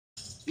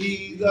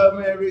He's a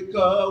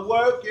miracle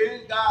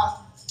working God.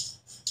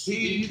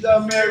 He's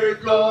a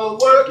miracle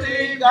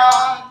working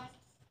God.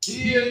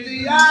 He is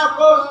the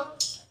Alpha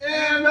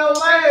and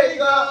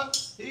Omega.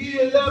 He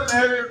is a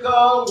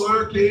miracle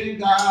working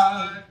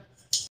God.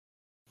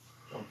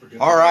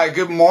 All right,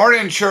 good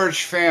morning,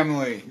 church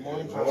family.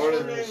 Good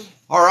morning.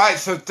 All right,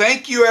 so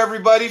thank you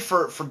everybody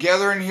for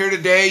gathering here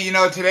today. You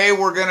know, today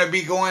we're going to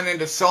be going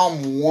into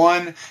Psalm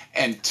 1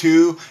 and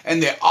 2.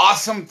 And the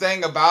awesome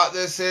thing about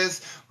this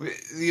is,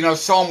 you know,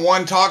 Psalm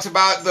 1 talks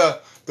about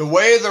the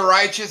way of the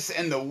righteous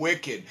and the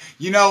wicked.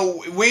 You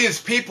know, we as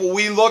people,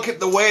 we look at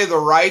the way of the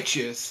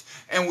righteous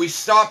and we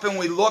stop and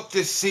we look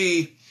to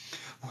see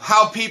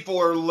how people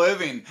are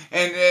living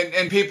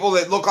and people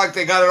that look like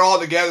they got it all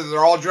together.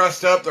 They're all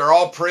dressed up. They're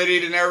all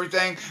prettied and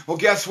everything. Well,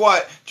 guess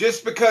what?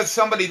 Just because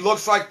somebody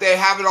looks like they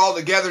have it all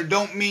together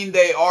don't mean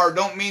they are.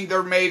 Don't mean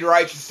they're made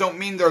righteous. Don't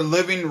mean they're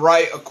living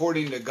right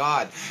according to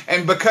God.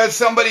 And because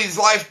somebody's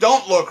life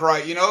don't look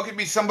right, you know, it could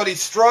be somebody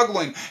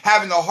struggling,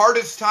 having the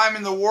hardest time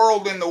in the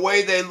world in the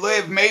way they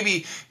live,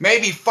 maybe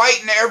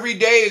fighting every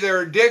day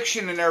their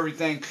addiction and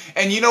everything.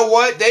 And you know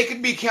what? They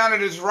could be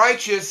counted as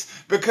righteous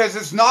because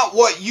it's not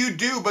what you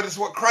do, but it's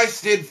what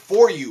Christ did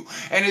for you.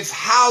 And it's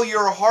how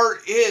your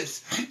heart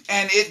is.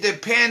 And it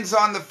depends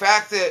on the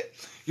fact that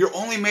you're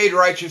only made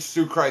righteous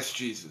through Christ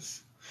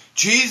Jesus.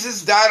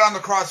 Jesus died on the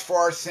cross for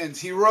our sins.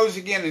 He rose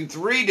again in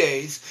 3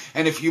 days.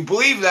 And if you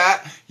believe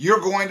that, you're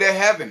going to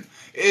heaven.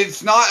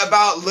 It's not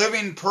about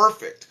living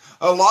perfect.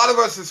 A lot of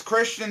us as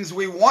Christians,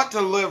 we want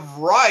to live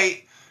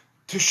right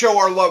to show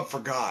our love for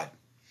God.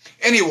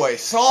 Anyway,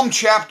 Psalm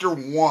chapter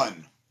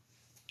 1,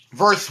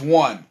 verse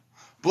 1.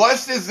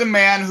 Blessed is the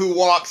man who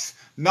walks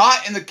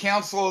not in the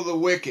counsel of the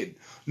wicked,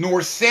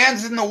 nor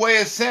stands in the way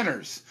of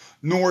sinners,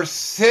 nor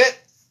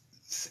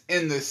sits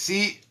in the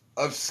seat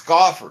of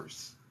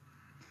scoffers.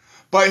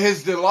 But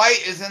his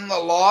delight is in the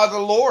law of the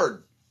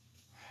Lord,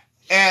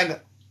 and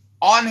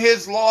on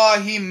his law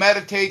he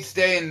meditates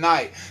day and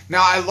night.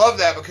 Now I love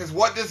that, because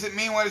what does it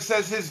mean when it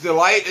says his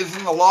delight is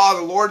in the law of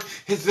the Lord?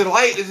 His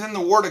delight is in the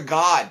Word of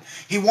God.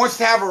 He wants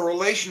to have a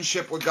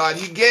relationship with God.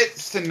 He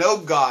gets to know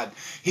God.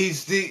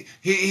 He's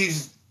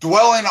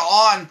dwelling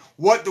on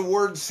what the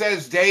Word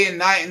says day and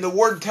night. And the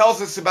Word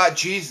tells us about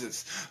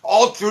Jesus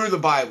all through the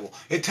Bible.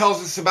 It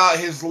tells us about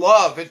his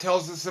love. It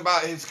tells us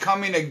about his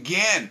coming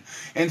again.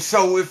 And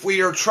so if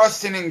we are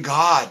trusting in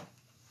God,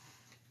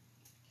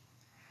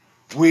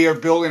 we are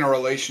building a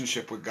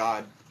relationship with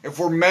God. If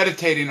we're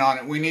meditating on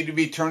it, we need to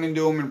be turning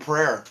to him in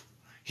prayer.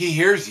 He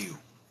hears you.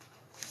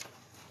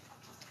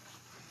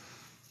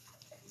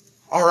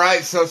 All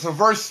right, so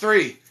verse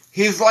 3.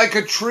 He's like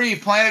a tree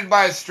planted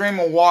by a stream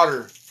of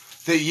water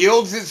that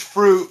yields its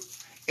fruit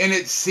in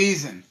its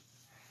season,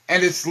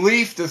 and its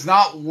leaf does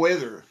not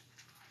wither.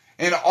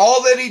 In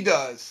all that he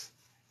does,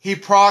 he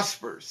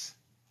prospers.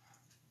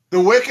 The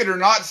wicked are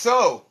not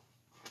so,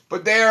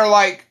 but they are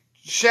like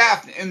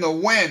chaff in the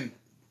wind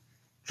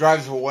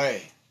drives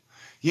away.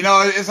 You know,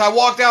 as I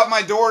walked out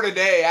my door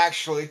today,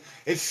 actually,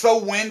 it's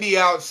so windy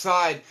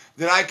outside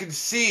that I could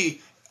see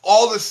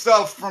all the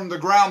stuff from the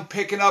ground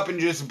picking up and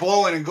just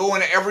blowing and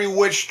going every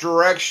which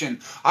direction.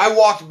 I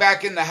walked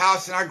back in the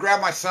house and I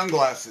grabbed my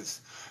sunglasses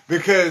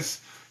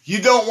because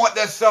you don't want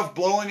that stuff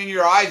blowing in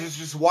your eyes. It's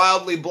just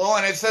wildly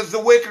blowing. It says the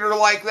wicked are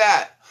like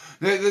that.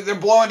 They're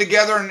blowing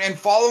together and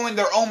following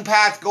their own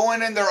path,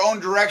 going in their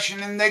own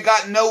direction, and they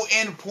got no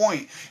end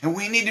point. And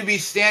we need to be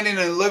standing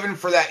and living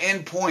for that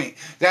end point.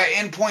 That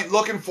end point,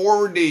 looking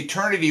forward to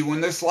eternity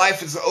when this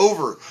life is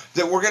over,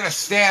 that we're going to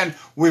stand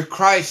with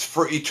Christ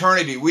for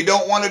eternity. We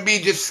don't want to be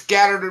just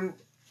scattered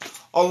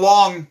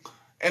along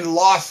and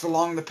lost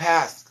along the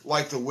path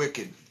like the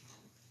wicked.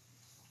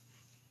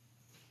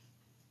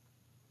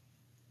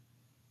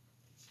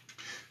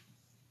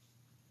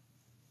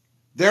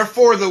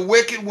 Therefore, the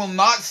wicked will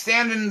not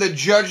stand in the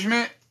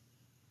judgment,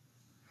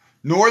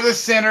 nor the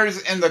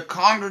sinners in the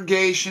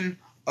congregation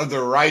of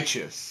the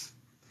righteous.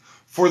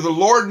 For the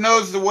Lord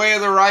knows the way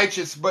of the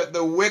righteous, but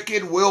the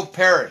wicked will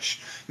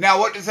perish. Now,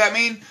 what does that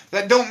mean?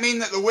 That don't mean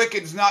that the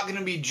wicked's not going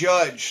to be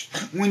judged.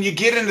 When you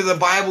get into the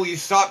Bible, you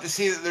stop to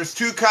see that there's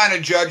two kind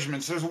of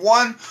judgments. There's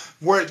one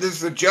where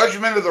there's the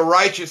judgment of the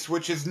righteous,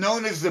 which is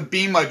known as the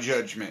Bema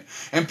judgment.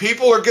 And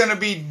people are going to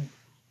be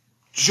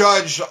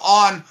judged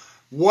on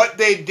what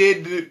they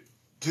did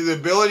to the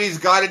abilities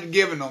God had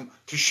given them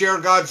to share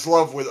God's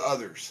love with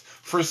others.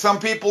 For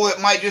some people,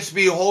 it might just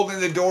be holding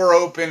the door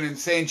open and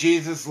saying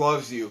Jesus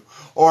loves you,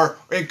 or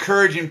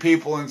encouraging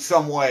people in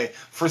some way.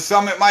 For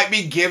some, it might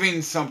be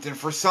giving something.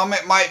 For some,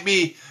 it might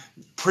be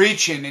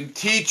preaching and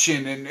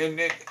teaching.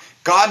 And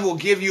God will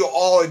give you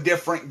all a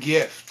different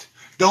gift.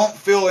 Don't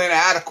feel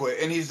inadequate.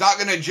 And he's not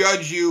going to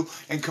judge you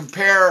and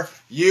compare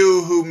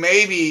you, who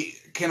maybe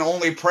can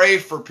only pray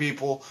for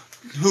people,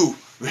 who,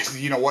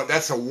 you know what,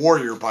 that's a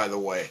warrior, by the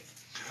way,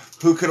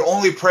 who could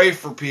only pray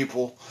for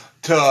people,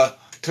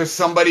 to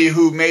somebody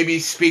who maybe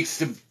speaks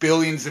to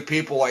billions of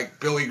people like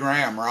Billy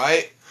Graham,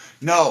 right?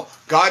 No,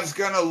 God's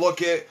going to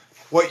look at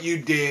what you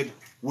did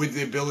with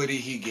the ability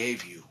he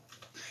gave you.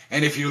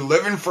 And if you're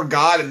living for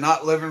God and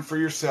not living for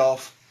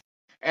yourself,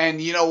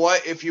 And you know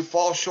what? If you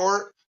fall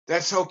short,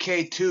 that's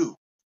okay too.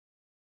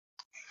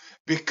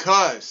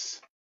 Because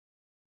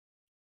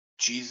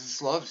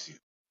Jesus loves you.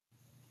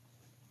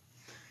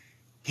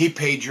 He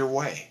paid your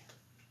way.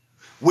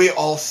 We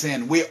all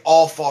sin. We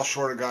all fall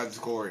short of God's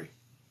glory.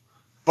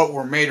 But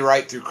we're made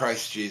right through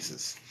Christ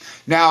Jesus.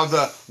 Now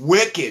the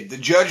wicked, the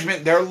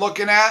judgment they're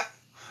looking at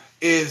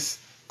is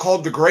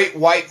called the Great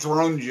White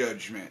Throne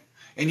Judgment.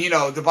 And you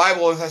know, the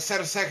Bible, as I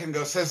said a second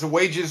ago, says the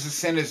wages of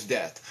sin is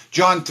death.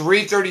 John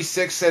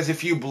 3:36 says,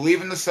 if you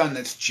believe in the Son,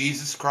 that's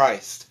Jesus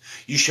Christ,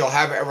 you shall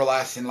have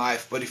everlasting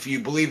life. But if you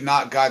believe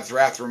not, God's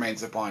wrath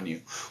remains upon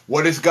you.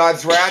 What is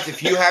God's wrath?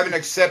 If you haven't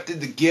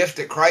accepted the gift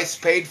that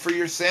Christ paid for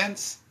your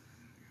sins,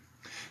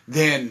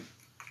 then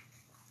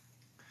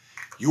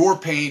you're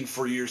paying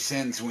for your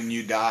sins when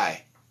you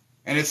die.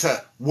 And it's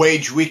a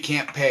wage we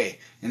can't pay.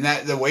 And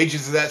that the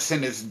wages of that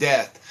sin is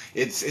death.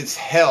 It's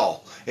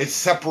hell. It's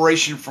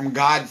separation from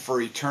God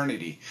for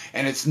eternity.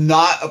 And it's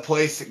not a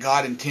place that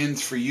God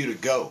intends for you to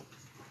go.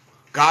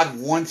 God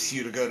wants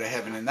you to go to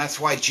heaven. And that's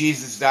why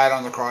Jesus died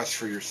on the cross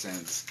for your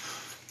sins.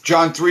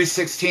 John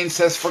 3:16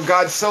 says, for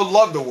God so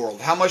loved the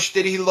world. How much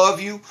did he love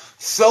you?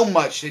 So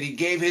much that he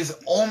gave his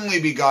only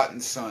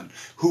begotten Son,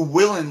 who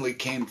willingly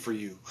came for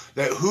you,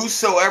 that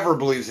whosoever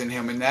believes in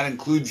him, and that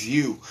includes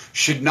you,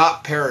 should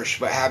not perish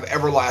but have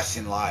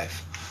everlasting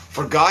life.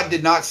 For God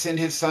did not send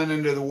his Son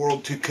into the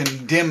world to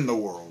condemn the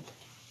world,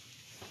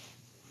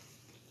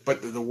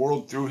 but that the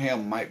world through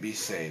him might be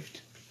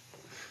saved.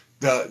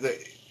 The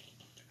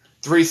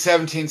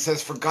 3:17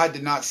 says, for God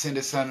did not send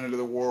his Son into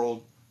the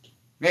world,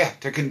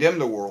 to condemn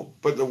the world,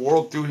 but the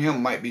world through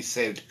him might be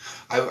saved.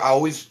 I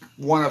always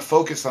want to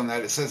focus on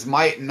that. It says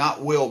might,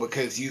 not will,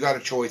 because you got a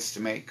choice to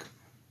make.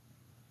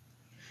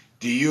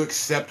 Do you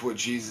accept what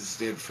Jesus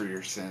did for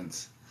your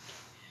sins?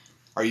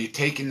 Are you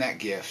taking that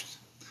gift?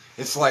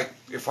 It's like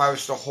if I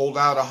was to hold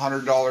out a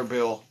 $100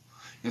 bill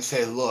and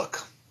say,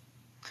 look,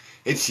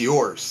 it's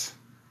yours.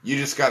 You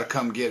just got to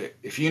come get it.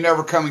 If you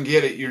never come and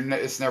get it,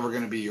 it's never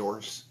going to be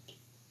yours.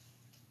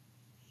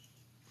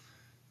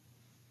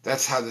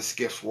 That's how this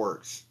gift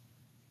works.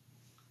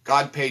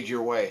 God paid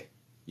your way.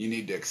 You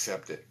need to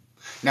accept it.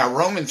 Now,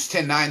 Romans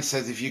 10:9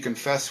 says, if you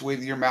confess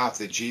with your mouth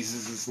that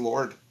Jesus is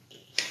Lord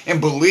and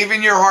believe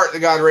in your heart that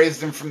God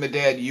raised him from the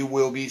dead, you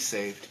will be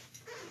saved.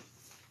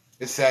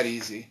 It's that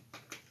easy.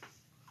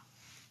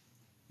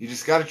 You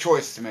just got a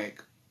choice to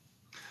make.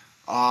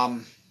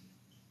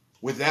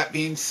 With that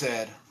being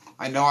said,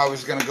 I know I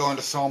was going to go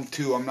into Psalm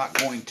 2. I'm not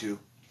going to.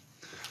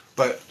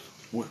 But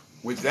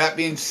with that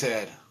being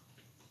said,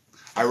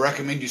 I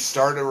recommend you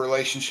start a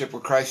relationship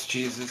with Christ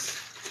Jesus.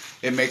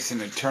 It makes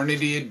an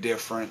eternity of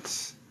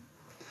difference.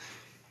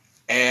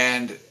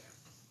 And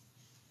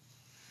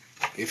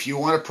if you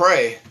want to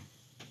pray,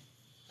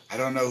 I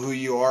don't know who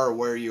you are or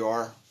where you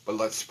are, but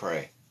let's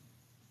pray.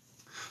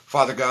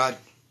 Father God,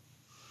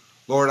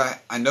 Lord,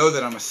 I know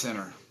that I'm a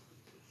sinner.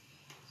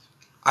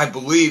 I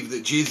believe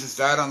that Jesus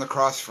died on the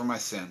cross for my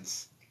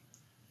sins,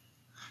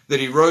 that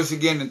he rose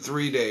again in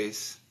 3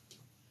 days.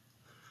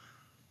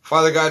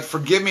 Father God,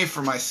 forgive me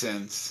for my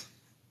sins.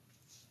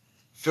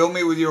 Fill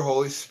me with your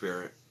Holy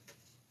Spirit.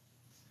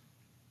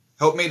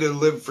 Help me to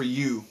live for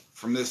you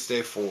from this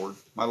day forward.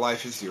 My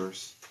life is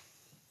yours.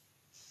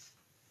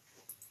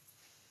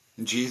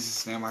 In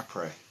Jesus' name I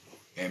pray.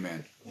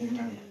 Amen.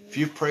 Amen. If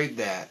you've prayed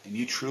that and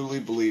you truly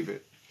believe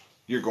it,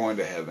 you're going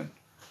to heaven.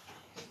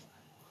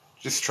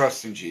 Just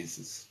trust in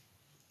Jesus.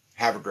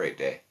 Have a great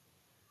day.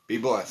 Be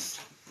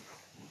blessed.